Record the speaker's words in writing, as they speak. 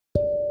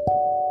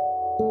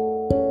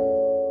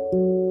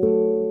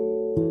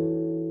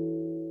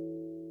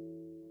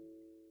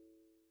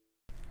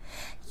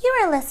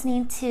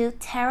listening to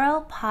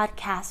Tarot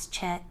Podcast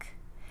Chick.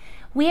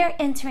 We are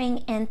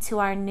entering into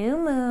our new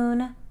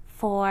moon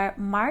for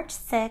March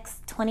 6,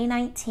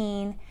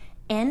 2019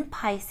 in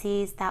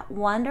Pisces, that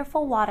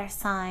wonderful water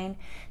sign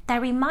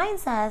that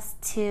reminds us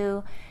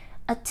to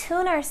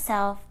attune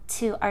ourselves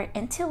to our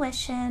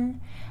intuition,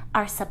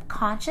 our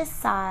subconscious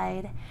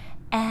side,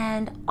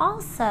 and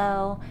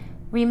also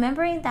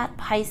remembering that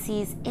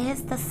Pisces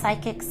is the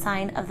psychic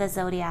sign of the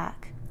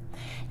zodiac.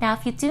 Now,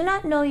 if you do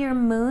not know your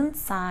moon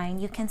sign,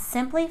 you can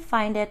simply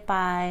find it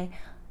by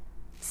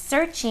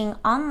searching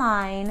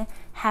online,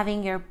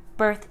 having your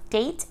birth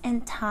date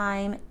and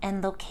time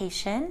and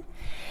location,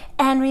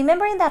 and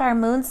remembering that our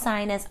moon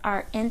sign is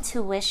our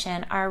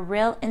intuition, our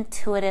real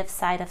intuitive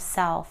side of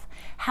self,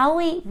 how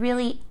we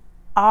really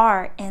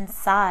are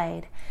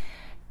inside.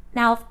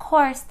 Now, of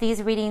course,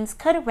 these readings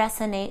could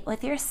resonate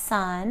with your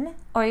sun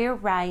or your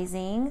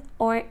rising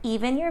or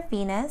even your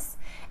Venus,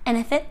 and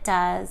if it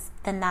does,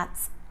 then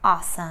that's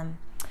awesome.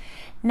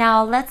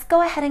 Now, let's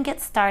go ahead and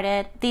get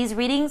started. These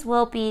readings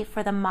will be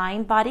for the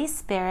mind, body,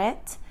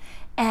 spirit,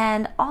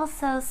 and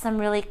also some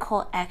really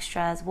cool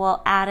extras.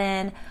 We'll add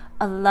in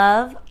a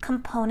love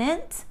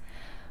component,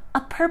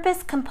 a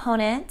purpose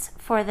component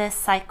for this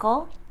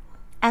cycle,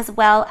 as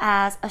well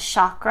as a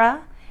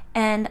chakra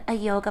and a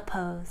yoga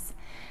pose.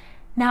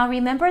 Now,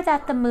 remember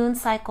that the moon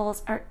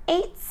cycles are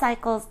 8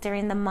 cycles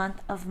during the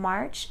month of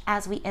March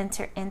as we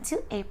enter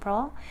into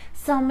April.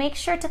 So make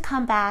sure to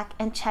come back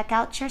and check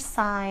out your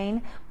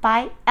sign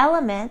by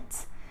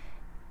element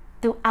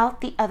throughout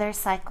the other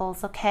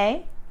cycles,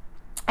 okay?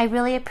 I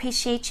really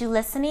appreciate you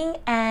listening,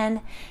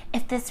 and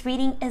if this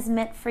reading is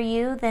meant for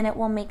you, then it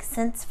will make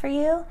sense for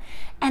you.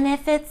 And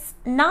if it's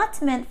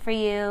not meant for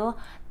you,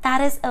 that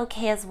is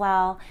okay as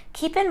well.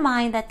 Keep in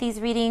mind that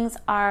these readings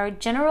are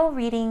general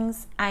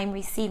readings. I'm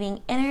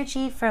receiving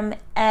energy from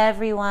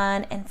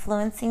everyone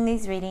influencing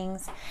these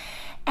readings.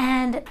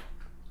 And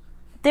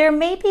there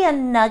may be a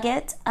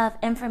nugget of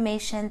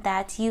information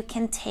that you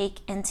can take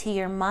into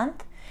your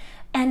month.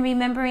 And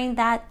remembering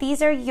that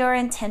these are your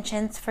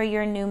intentions for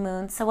your new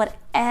moon. So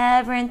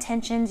whatever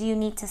intentions you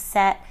need to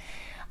set,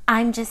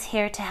 I'm just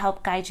here to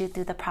help guide you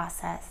through the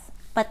process.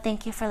 But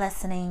thank you for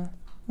listening.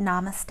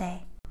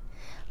 Namaste.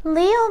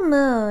 Leo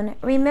moon,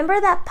 remember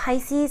that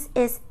Pisces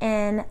is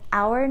in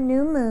our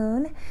new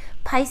moon.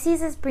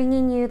 Pisces is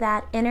bringing you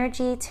that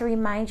energy to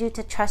remind you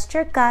to trust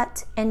your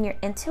gut and your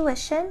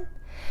intuition.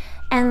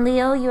 And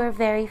Leo, you are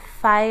very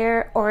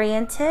fire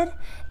oriented,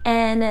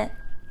 and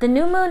the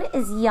new moon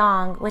is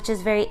yang, which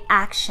is very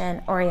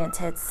action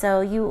oriented.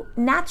 So you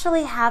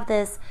naturally have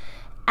this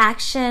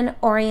action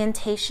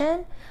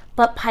orientation,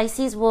 but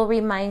Pisces will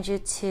remind you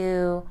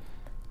to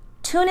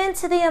tune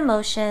into the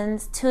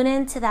emotions, tune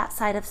into that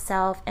side of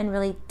self, and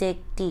really dig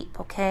deep,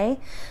 okay?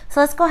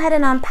 So let's go ahead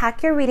and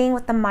unpack your reading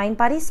with the mind,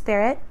 body,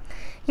 spirit.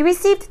 You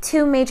received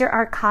 2 major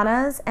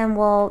arcanas, and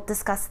we'll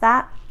discuss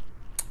that.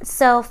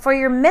 So for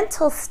your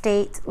mental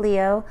state,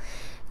 Leo,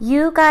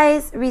 you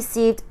guys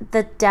received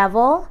the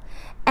devil.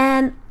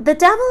 And the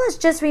devil is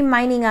just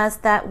reminding us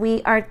that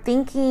we are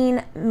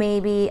thinking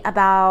maybe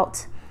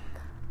about,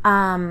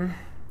 the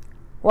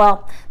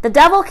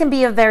devil can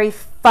be a very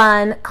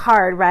fun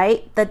card,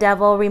 right? The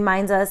devil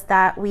reminds us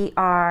that we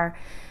are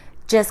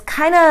just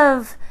kind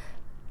of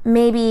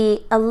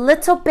maybe a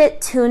little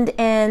bit tuned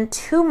in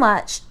too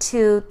much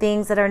to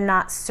things that are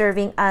not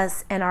serving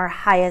us and our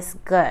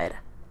highest good,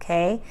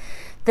 okay?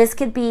 This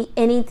could be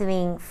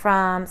anything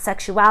from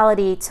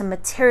sexuality to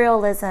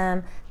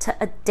materialism to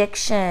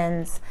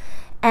addictions.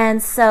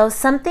 And so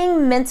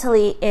something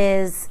mentally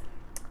is,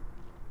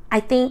 I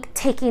think,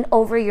 taking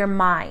over your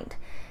mind.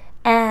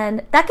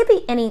 And that could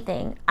be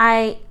anything.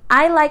 I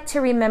like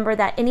to remember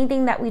that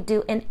anything that we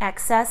do in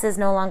excess is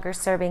no longer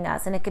serving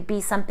us. And it could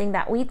be something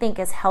that we think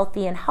is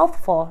healthy and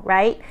healthful,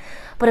 right?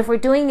 But if we're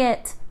doing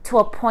it to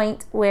a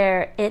point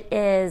where it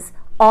is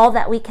all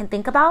that we can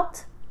think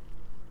about,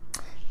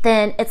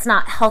 then it's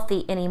not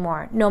healthy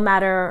anymore, no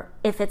matter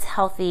if it's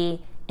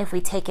healthy if we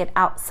take it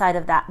outside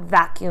of that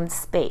vacuum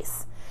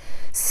space.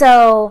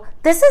 So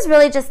this is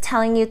really just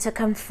telling you to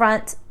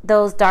confront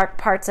those dark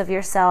parts of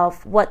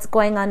yourself, what's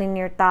going on in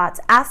your thoughts.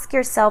 Ask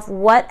yourself,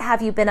 what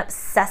have you been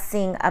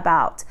obsessing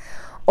about?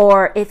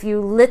 Or if you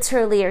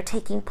literally are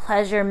taking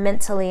pleasure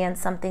mentally in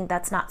something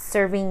that's not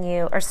serving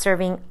you or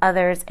serving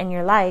others in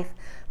your life,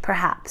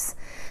 perhaps.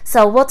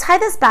 So we'll tie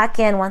this back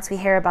in once we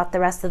hear about the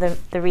rest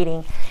of the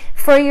reading.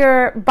 For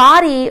your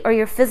body or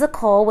your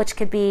physical, which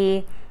could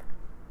be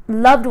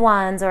loved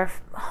ones or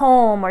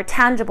home or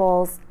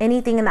tangibles,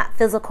 anything in that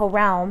physical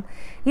realm,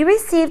 you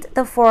received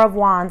the 4 of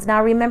Wands.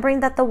 Now,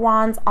 remembering that the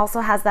Wands also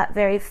has that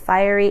very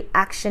fiery,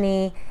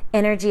 actiony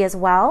energy as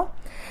well.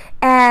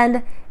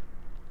 And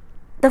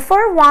the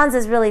 4 of Wands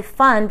is really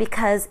fun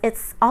because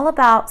it's all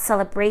about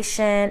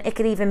celebration. It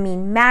could even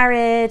mean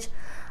marriage,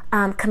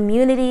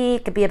 community.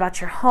 It could be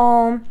about your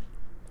home.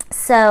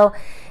 So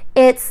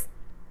it's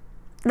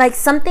like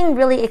something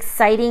really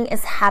exciting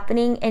is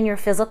happening in your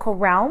physical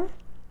realm.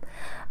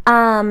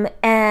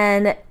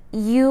 And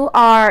you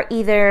are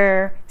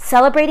either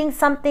celebrating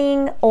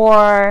something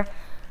or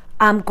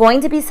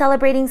going to be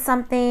celebrating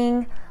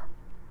something.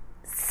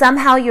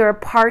 Somehow you're a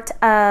part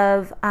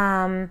of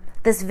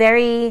this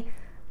very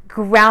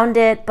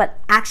grounded but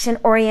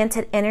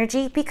action-oriented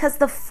energy, because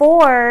the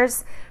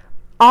fours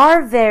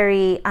are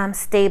very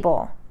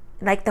stable,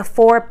 like the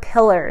four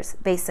pillars,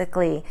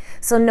 basically.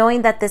 So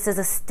knowing that this is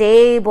a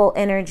stable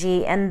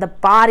energy, and the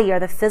body or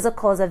the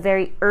physical is a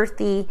very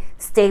earthy,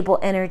 stable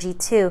energy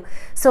too.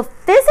 So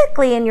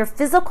physically, in your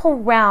physical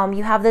realm,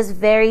 you have this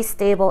very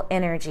stable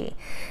energy.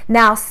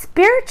 Now,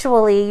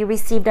 spiritually, you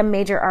received a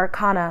major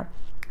arcana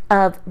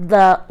of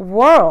the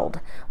World,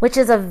 which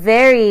is a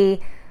very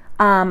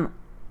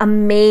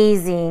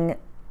amazing,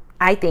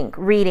 I think,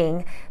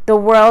 reading. The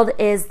World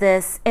is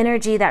this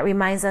energy that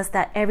reminds us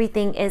that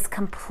everything is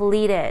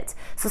completed.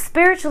 So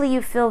spiritually,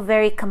 you feel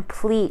very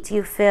complete.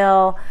 You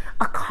feel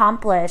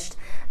accomplished.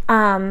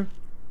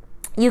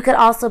 You could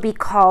also be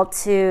called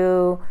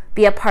to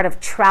be a part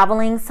of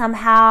traveling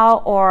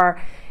somehow,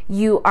 or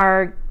you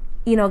are,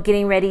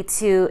 getting ready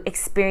to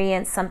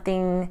experience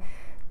something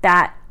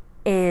that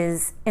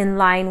is in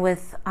line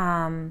with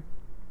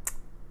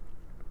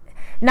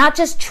not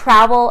just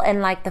travel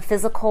and like the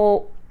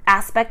physical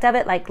aspect of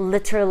it, like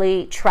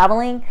literally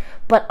traveling,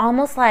 but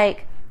almost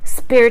like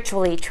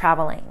spiritually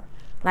traveling,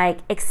 like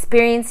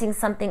experiencing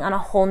something on a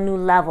whole new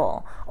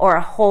level, or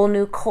a whole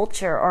new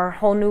culture, or a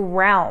whole new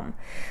realm.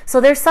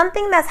 So there's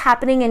something that's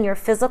happening in your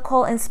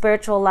physical and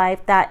spiritual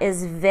life that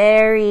is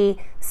very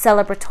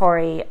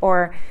celebratory,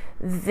 or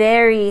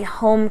very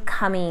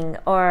homecoming,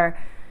 or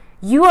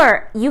you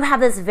have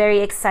this very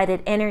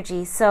excited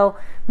energy. So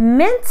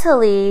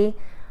mentally,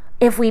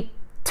 if we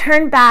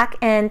turn back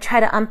and try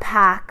to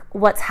unpack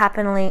what's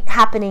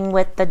happening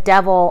with the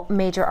Devil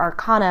major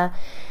arcana,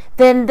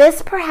 then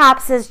this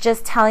perhaps is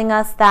just telling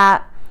us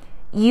that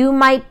you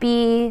might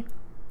be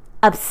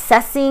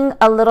obsessing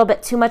a little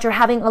bit too much, or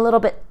having a little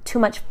bit too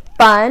much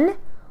fun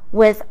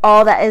with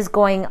all that is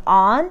going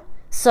on.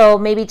 So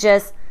maybe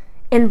just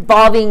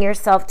involving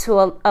yourself to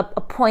a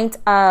point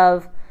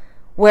of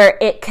where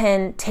it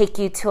can take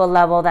you to a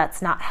level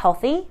that's not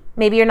healthy.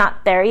 Maybe you're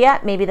not there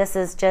yet. Maybe this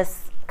is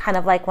just kind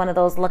of like one of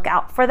those, look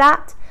out for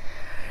that.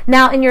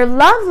 Now, in your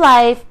love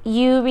life,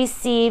 you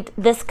received,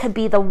 this could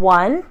be the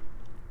one.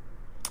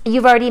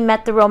 You've already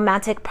met the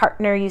romantic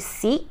partner you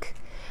seek.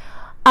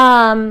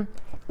 Now,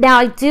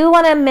 I do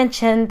want to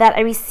mention that I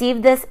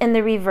received this in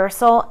the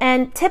reversal,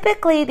 and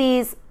typically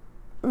these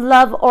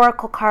love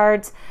oracle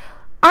cards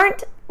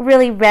aren't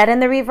really read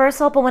in the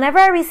reversal, but whenever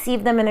I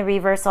receive them in the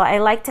reversal, I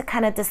like to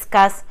kind of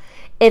discuss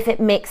if it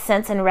makes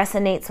sense and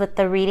resonates with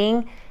the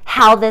reading,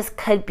 how this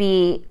could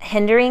be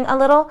hindering a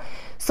little.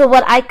 So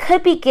what I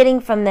could be getting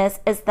from this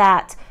is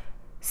that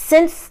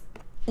since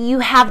you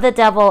have the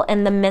Devil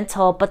in the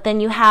mental, but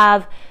then you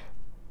have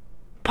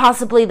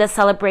possibly the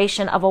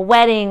celebration of a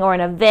wedding or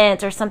an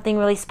event or something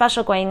really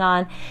special going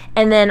on,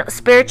 and then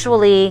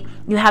spiritually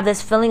you have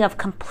this feeling of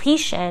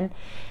completion,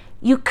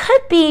 you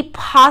could be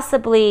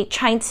possibly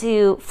trying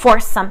to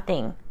force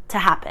something to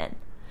happen.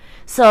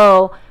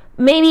 So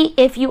maybe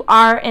if you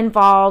are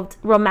involved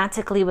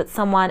romantically with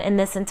someone, and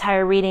this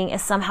entire reading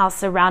is somehow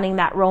surrounding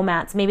that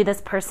romance, maybe this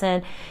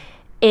person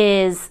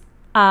is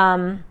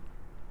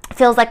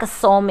feels like a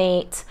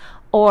soulmate,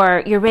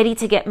 or you're ready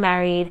to get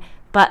married,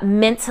 but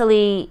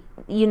mentally,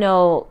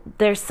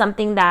 there's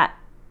something that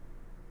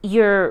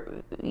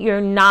you're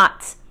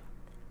not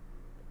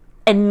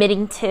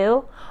admitting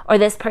to, or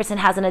this person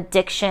has an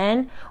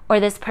addiction, or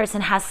this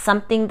person has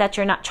something that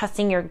you're not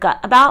trusting your gut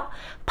about.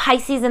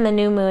 Pisces in the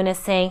new moon is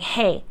saying,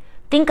 hey,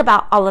 think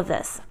about all of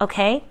this,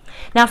 okay?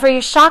 Now for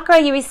your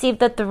chakra, you received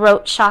the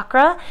throat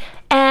chakra,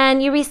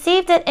 and you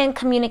received it in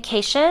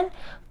communication,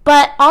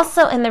 but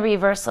also in the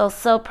reversal.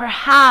 So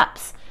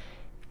perhaps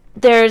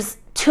there's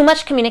too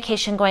much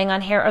communication going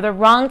on here, or the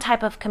wrong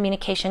type of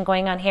communication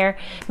going on here.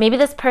 Maybe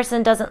this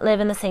person doesn't live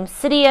in the same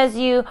city as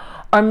you,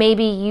 or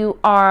maybe you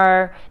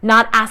are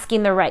not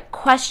asking the right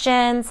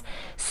questions.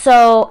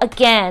 So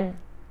again,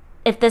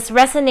 if this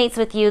resonates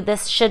with you,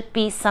 this should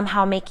be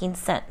somehow making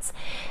sense.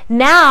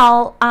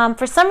 Now,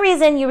 for some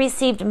reason, you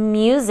received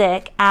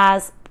music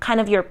as kind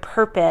of your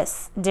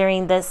purpose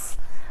during this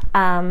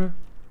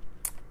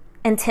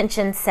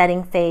intention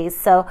setting phase.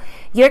 So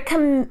your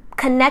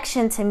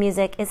connection to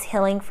music is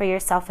healing for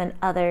yourself and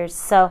others.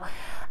 So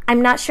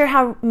I'm not sure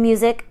how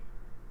music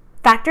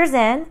factors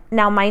in.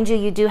 Now, mind you,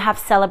 you do have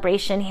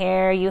celebration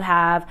here. You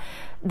have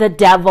the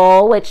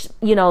Devil, which,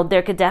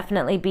 there could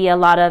definitely be a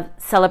lot of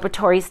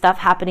celebratory stuff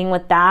happening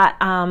with that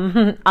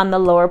on the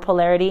lower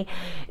polarity.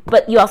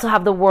 But you also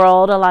have the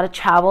World, a lot of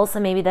travel. So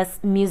maybe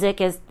this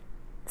music is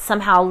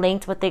somehow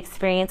linked with the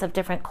experience of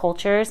different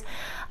cultures.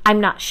 I'm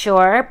not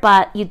sure,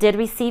 but you did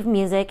receive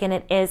music, and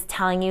it is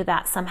telling you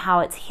that somehow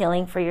it's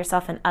healing for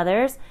yourself and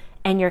others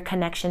and your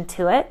connection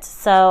to it.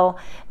 So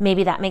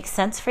maybe that makes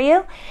sense for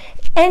you.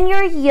 And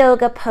your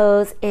yoga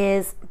pose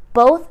is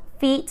both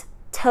feet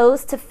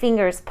toes to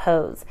fingers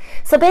pose.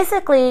 So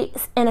basically,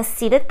 in a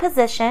seated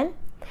position,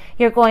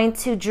 you're going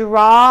to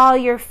draw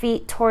your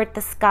feet toward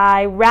the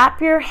sky,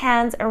 wrap your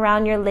hands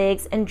around your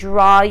legs, and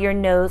draw your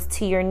nose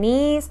to your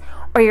knees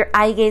or your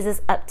eye gaze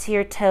is up to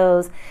your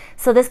toes.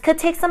 So this could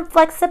take some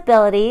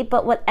flexibility,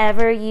 but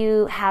whatever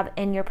you have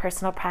in your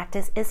personal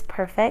practice is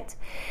perfect.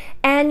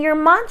 And your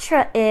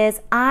mantra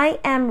is, I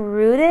am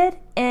rooted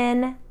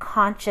in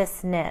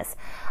consciousness.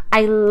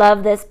 I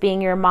love this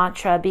being your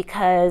mantra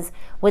because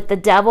with the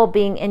devil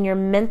being in your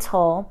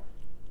mental,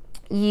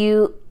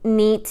 you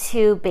need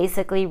to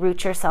basically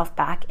root yourself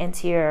back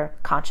into your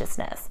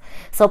consciousness.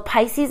 So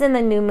Pisces in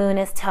the new moon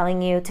is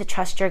telling you to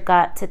trust your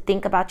gut, to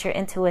think about your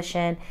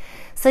intuition.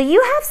 So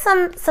you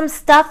have some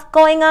stuff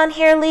going on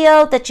here,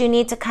 Leo, that you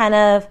need to kind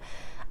of,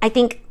 I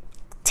think,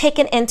 take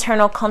an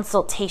internal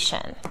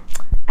consultation.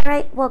 All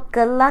right, well,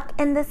 good luck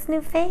in this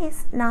new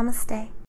phase. Namaste.